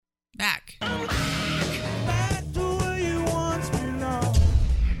Back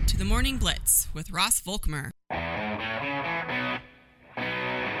to the Morning Blitz with Ross Volkmer.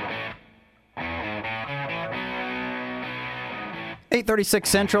 8:36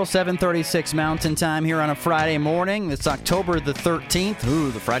 Central, 7:36 Mountain Time here on a Friday morning. It's October the 13th. Ooh,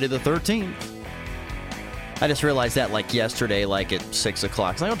 the Friday the 13th. I just realized that like yesterday, like at 6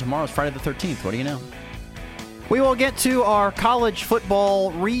 o'clock. It's like, oh, tomorrow's Friday the 13th. What do you know? We will get to our college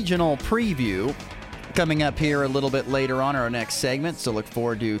football regional preview coming up here a little bit later on in our next segment, so look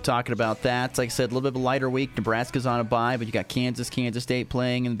forward to talking about that. Like I said, a little bit of a lighter week. Nebraska's on a bye, but you got Kansas State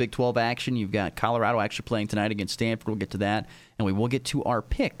playing in the Big 12 action. You've got Colorado actually playing tonight against Stanford. We'll get to that, and we will get to our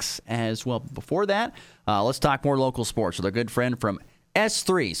picks as well. Before that, let's talk more local sports with our good friend from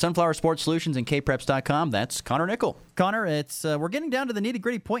S3, Sunflower Sports Solutions, and Kpreps.com. That's Conor Nicholl. Conor, it's we're getting down to the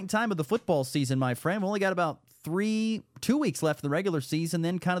nitty-gritty point in time of the football season, my friend. We only got about 2 weeks left in the regular season,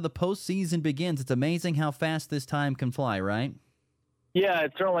 then kind of the postseason begins. It's amazing how fast this time can fly, right? Yeah,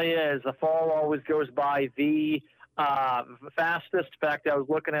 it certainly is. The fall always goes by the fastest. In fact, I was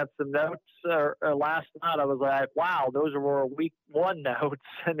looking at some notes last night. I was like, wow, those were week one notes,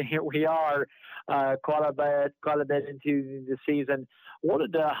 and here we are quite a bit into the season.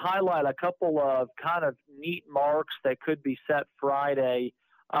 Wanted to highlight a couple of kind of neat marks that could be set Friday.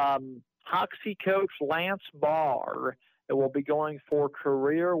 Hoxie coach Lance Barr will be going for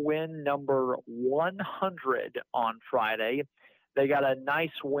career win number 100 on Friday. They got a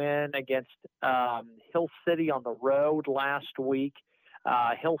nice win against Hill City on the road last week.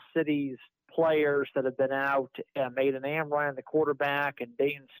 Hill City's players that have been out, Maiden Amrine, the quarterback, and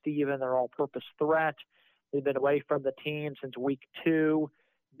Dayton Steven, their all-purpose threat. They've been away from the team since week 2.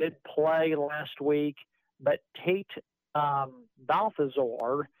 Did play last week, but Tate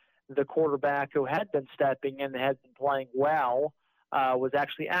Balthazar, the quarterback who had been stepping in and had been playing well, was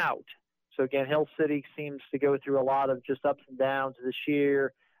actually out. So, again, Hill City seems to go through a lot of just ups and downs this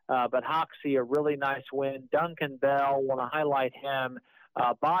year. But Hoxie, a really nice win. Duncan Bell, want to highlight him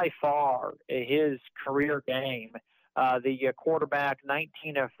by far his career game. The quarterback,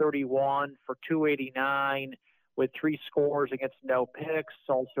 19 of 31 for 289 with 3 scores against no picks.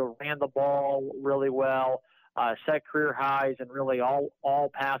 Also ran the ball really well. Set career highs in really all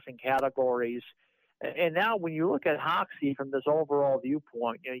passing categories. And now when you look at Hoxie from this overall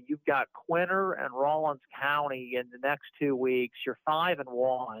viewpoint, you've got Quinter and Rollins County in the next 2 weeks. You're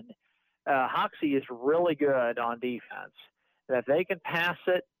 5-1. Hoxie is really good on defense. And if they can pass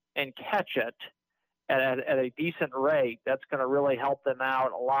it and catch it at a decent rate, that's going to really help them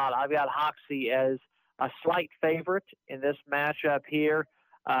out a lot. I've got Hoxie as a slight favorite in this matchup here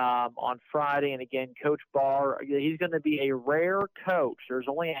on Friday. And again, Coach Barr, he's going to be a rare coach. There's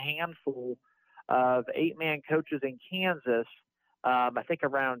only a handful of 8-man coaches in Kansas, I think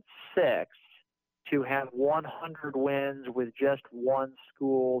around 6, to have 100 wins with just one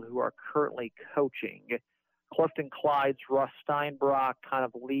school who are currently coaching. Clifton Clyde's Russ Steinbrock kind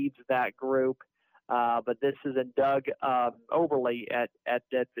of leads that group, but this is in Doug Oberle at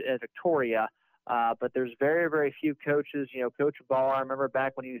Victoria. But there's very, very few coaches. Coach Barr, I remember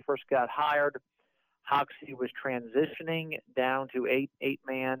back when he first got hired, Hoxie was transitioning down to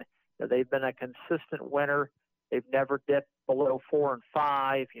 8-man. They've been a consistent winner. They've never dipped below 4 and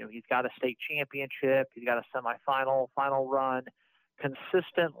 5. He's got a state championship. He's got a final run.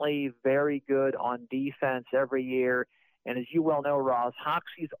 Consistently very good on defense every year. And as you well know, Ross,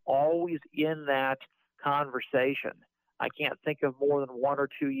 Hoxie's always in that conversation. I can't think of more than 1 or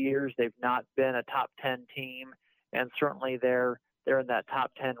 2 years they've not been a top 10 team, and certainly they're in that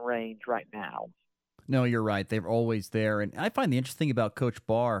top 10 range right now. No, you're right. They're always there. And I find the interesting thing about Coach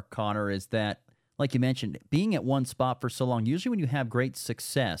Barr, Conor, is that, like you mentioned, being at one spot for so long, usually when you have great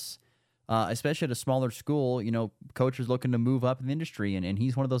success, especially at a smaller school, coaches looking to move up in the industry, and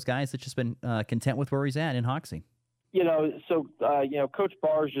he's one of those guys that's just been content with where he's at in Hoxie. Coach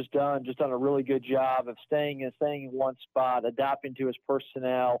Barr's just done a really good job of staying in one spot, adapting to his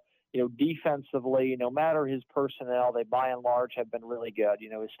personnel. Defensively, no matter his personnel, they by and large have been really good.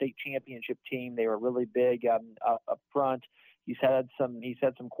 His state championship team, they were really big up front. He's had some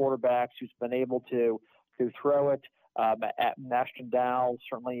quarterbacks who's been able to throw it. At Ashton Dowell,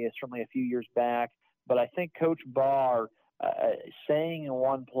 certainly a few years back. But I think Coach Barr, staying in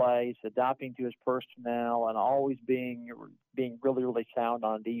one place, adapting to his personnel, and always being really, really sound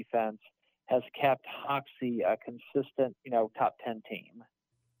on defense, has kept Hoxie a consistent, top 10 team.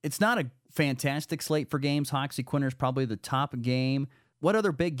 It's not a fantastic slate for games. Hoxie Quinter is probably the top game. What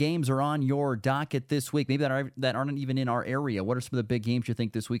other big games are on your docket this week? Maybe that aren't even in our area. What are some of the big games you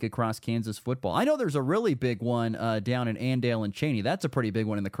think this week across Kansas football? I know there's a really big one down in Andale and Cheney. That's a pretty big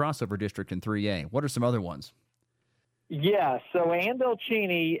one in the crossover district in 3A. What are some other ones? Yeah, so Andale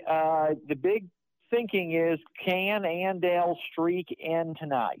Cheney, the big thinking is, can Andale streak in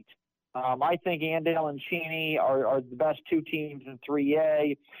tonight? I think Andale and Cheney are the best two teams in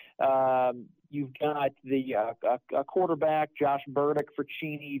 3A. You've got the quarterback, Josh Burdick for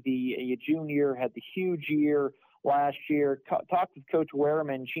Cheney, the junior, had the huge year last year. Talked with Coach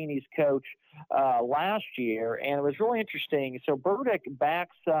Wehrman, Cheney's coach, last year, and it was really interesting. So Burdick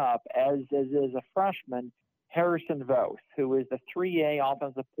backs up, as is a freshman, Harrison Voth, who is the 3A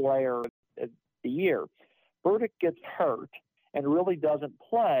Offensive Player of the Year. Burdick gets hurt and really doesn't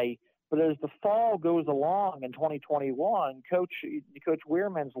play. But as the fall goes along in 2021, Coach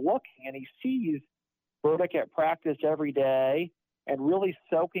Wehrman's looking and he sees Burdick at practice every day and really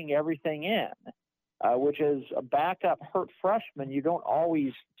soaking everything in, which is a backup hurt freshman. You don't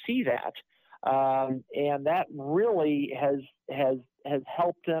always see that, and that really has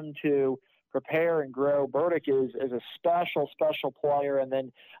helped him to prepare and grow. Burdick is a special player, and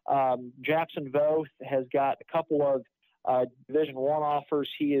then Jackson Voth has got a couple of Division I offers.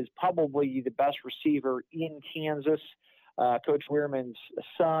 He is probably the best receiver in Kansas. Coach Wehrman's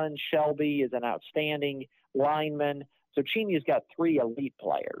son, Shelby, is an outstanding lineman. So Cheney's got three elite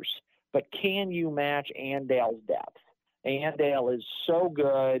players. But can you match Andale's depth? Andale is so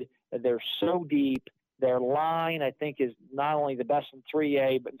good. They're so deep. Their line, I think, is not only the best in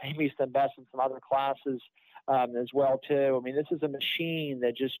 3A, but maybe it's the best in some other classes as well, too. I mean, this is a machine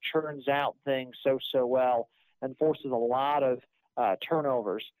that just churns out things so well and forces a lot of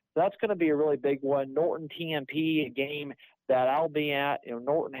turnovers. So that's going to be a really big one. Norton TMP, a game that I'll be at.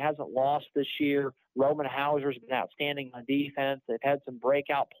 Norton hasn't lost this year. Roman Hauser's been outstanding on defense. They've had some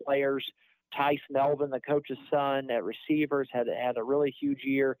breakout players. Tice Melvin, the coach's son, at receivers, had a really huge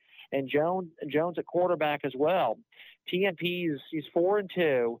year. And Jones at quarterback as well. TMP, he's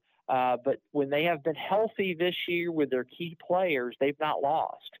 4-2, but when they have been healthy this year with their key players, they've not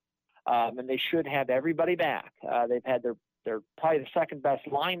lost. And they should have everybody back. They've had their probably the second best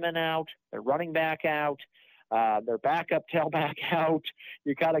lineman out, their running back out, their backup tailback out.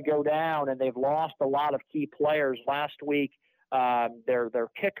 You got to go down, and they've lost a lot of key players last week. Their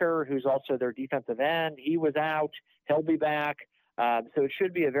kicker, who's also their defensive end, he was out. He'll be back. So it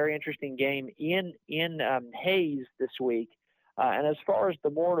should be a very interesting game in Hayes this week. And as far as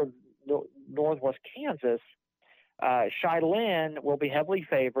the board of Northwest Kansas, Shiloh will be heavily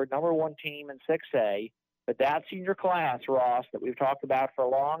favored, number one team in 6A, but that senior class, Ross, that we've talked about for a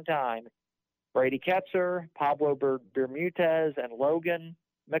long time, Brady Ketzer, Pablo Bermudez, and Logan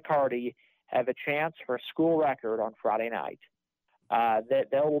McCarty have a chance for a school record on Friday night.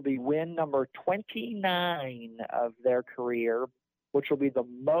 That will be win number 29 of their career, which will be the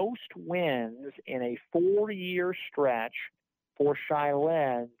most wins in a 4-year stretch for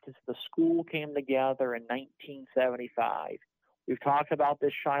Shiloh since the school came together in 1975. We've talked about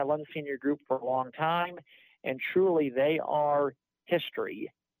this Shiloh senior group for a long time, and truly they are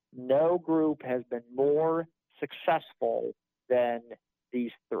history. No group has been more successful than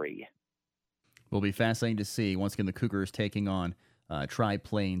these three. Will be fascinating to see. Once again, the Cougars taking on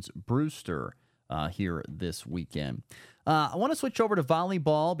Tri-Plains Brewster here this weekend. I want to switch over to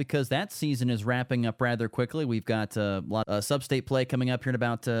volleyball because that season is wrapping up rather quickly. We've got a lot of sub-state play coming up here in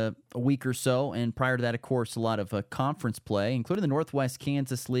about a week or so, and prior to that, of course, a lot of conference play, including the Northwest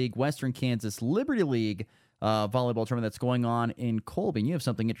Kansas League, Western Kansas Liberty League volleyball tournament that's going on in Colby. And you have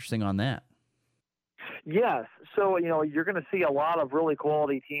something interesting on that. Yes. So, you're going to see a lot of really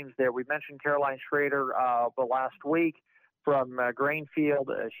quality teams there. We mentioned Caroline Schrader the last week from Grainfield.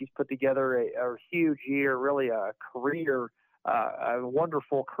 She's put together a huge year, really a career, a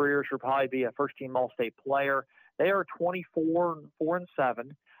wonderful career. She'll probably be a first-team All-State player. They are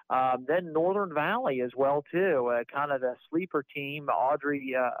 24-4-7. Then Northern Valley as well, too, kind of a sleeper team.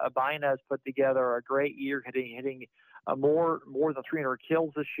 Audrey Abina has put together a great year, hitting more than 300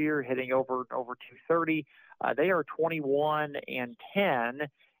 kills this year, hitting over 230. They are 21-10.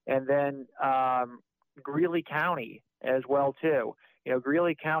 And then Greeley County as well, too.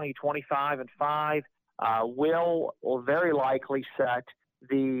 Greeley County 25-5 will very likely set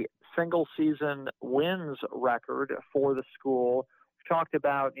the single season wins record for the school. We've talked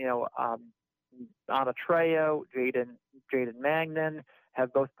about, Anna Trejo, Jaden Magnan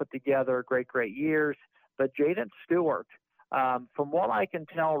have both put together great years. But Jaden Stewart, from what I can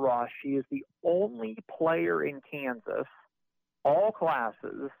tell, Ross, she is the only player in Kansas, all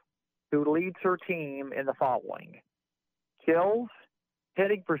classes, who leads her team in the following: kills,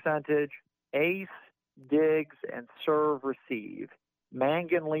 hitting percentage, ace, digs, and serve receive.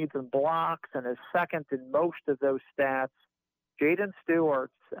 Mangan leads in blocks and is second in most of those stats. Jaden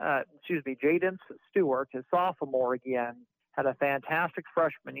Stewart, his sophomore again, had a fantastic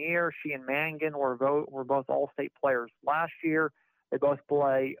freshman year. She and Mangan were both All-State players last year. They both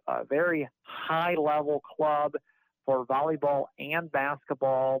play a very high-level club for volleyball and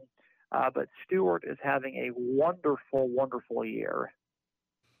basketball. But Stewart is having a wonderful, wonderful year.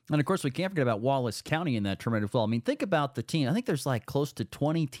 And, of course, we can't forget about Wallace County in that tournament as well. I mean, think about the team. I think there's like close to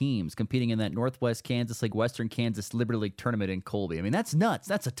 20 teams competing in that Northwest Kansas League, Western Kansas Liberty League tournament in Colby. I mean, that's nuts.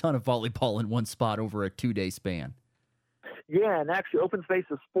 That's a ton of volleyball in one spot over a 2-day span. Yeah, and actually Open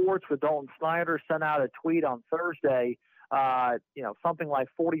Spaces Sports with Dalton Snyder sent out a tweet on Thursday, something like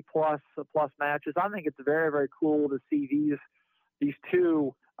 40-plus matches. I think it's very, very cool to see these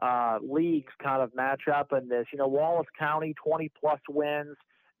two leagues kind of match up in this. Wallace County, 20-plus wins.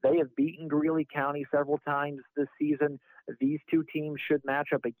 They have beaten Greeley County several times this season. These two teams should match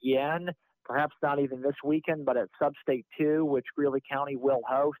up again, perhaps not even this weekend, but at Sub-State 2, which Greeley County will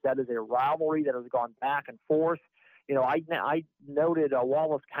host. That is a rivalry that has gone back and forth. I noted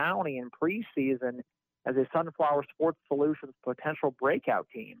Wallace County in preseason as a Sunflower Sports Solutions potential breakout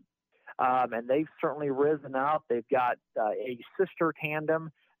team. And they've certainly risen up. They've got a sister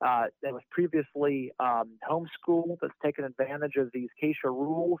tandem that was previously homeschooled that's taken advantage of these Keisha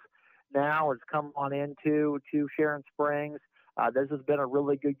rules. Now it's come on into Sharon Springs. This has been a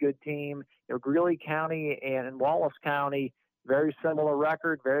really good team. Greeley County and Wallace County, very similar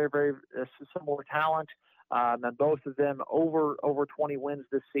record, very, very similar talent. And both of them over 20 wins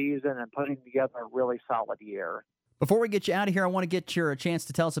this season and putting together a really solid year. Before we get you out of here, I want to get your chance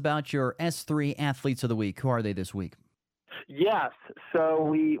to tell us about your S3 Athletes of the Week. Who are they this week? Yes. So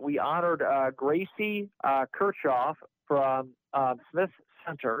we honored Gracie Kirchhoff from Smith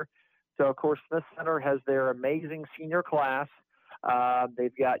Center. So, of course, Smith Center has their amazing senior class.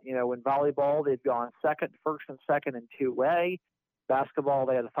 They've got, in volleyball, they've gone first and second in 2A. Basketball,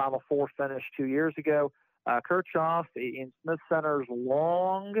 they had a Final Four finish 2 years ago. Kirchhoff, in Smith Center's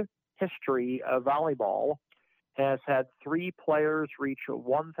long history of volleyball, has had 3 players reach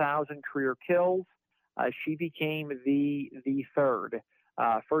 1,000 career kills. She became the third.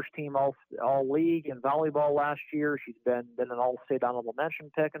 First team all league in volleyball last year. She's been an all-state honorable mention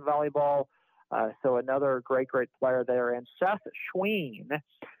pick in volleyball. So another great player there. And Seth Schween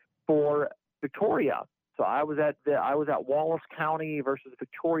for Victoria. So I was at Wallace County versus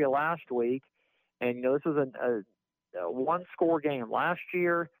Victoria last week, and this was a one-score game last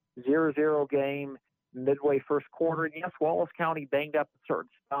year, 0-0 game midway first quarter. And yes, Wallace County banged up in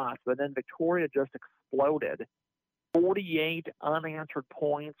certain spots, but then Victoria just exploded. 48 unanswered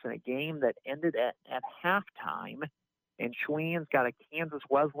points in a game that ended at halftime. And Schween's got a Kansas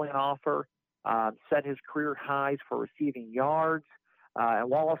Wesleyan offer, set his career highs for receiving yards. And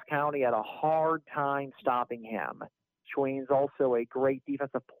Wallace County had a hard time stopping him. Schween's also a great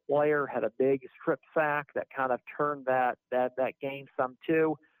defensive player, had a big strip sack that kind of turned that game some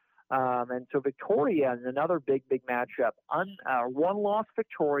too. And so Victoria is another big matchup. One-loss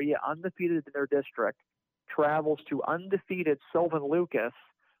Victoria, undefeated in their district, travels to undefeated Sylvan Lucas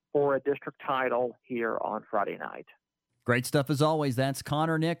for a district title here on Friday night. Great stuff as always. That's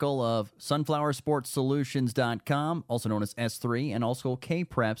Conor Nicholl of SunflowerSportsSolutions.com, also known as S3, and also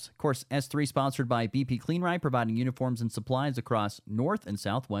Kpreps. Of course, S3 sponsored by BP Clean Ride, providing uniforms and supplies across North and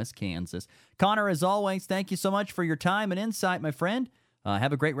Southwest Kansas. Conor, as always, thank you so much for your time and insight, my friend.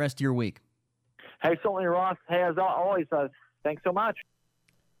 Have a great rest of your week. Hey, certainly, Ross. Hey, as always, thanks so much.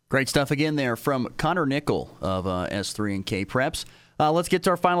 Great stuff again there from Conor Nicholl of S3 and Kpreps. Let's get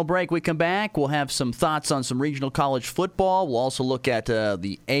to our final break. We come back, we'll have some thoughts on some regional college football. We'll also look at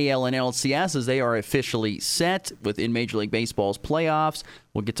the AL and LCS as they are officially set within Major League Baseball's playoffs.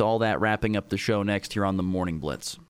 We'll get to all that wrapping up the show next here on the Morning Blitz.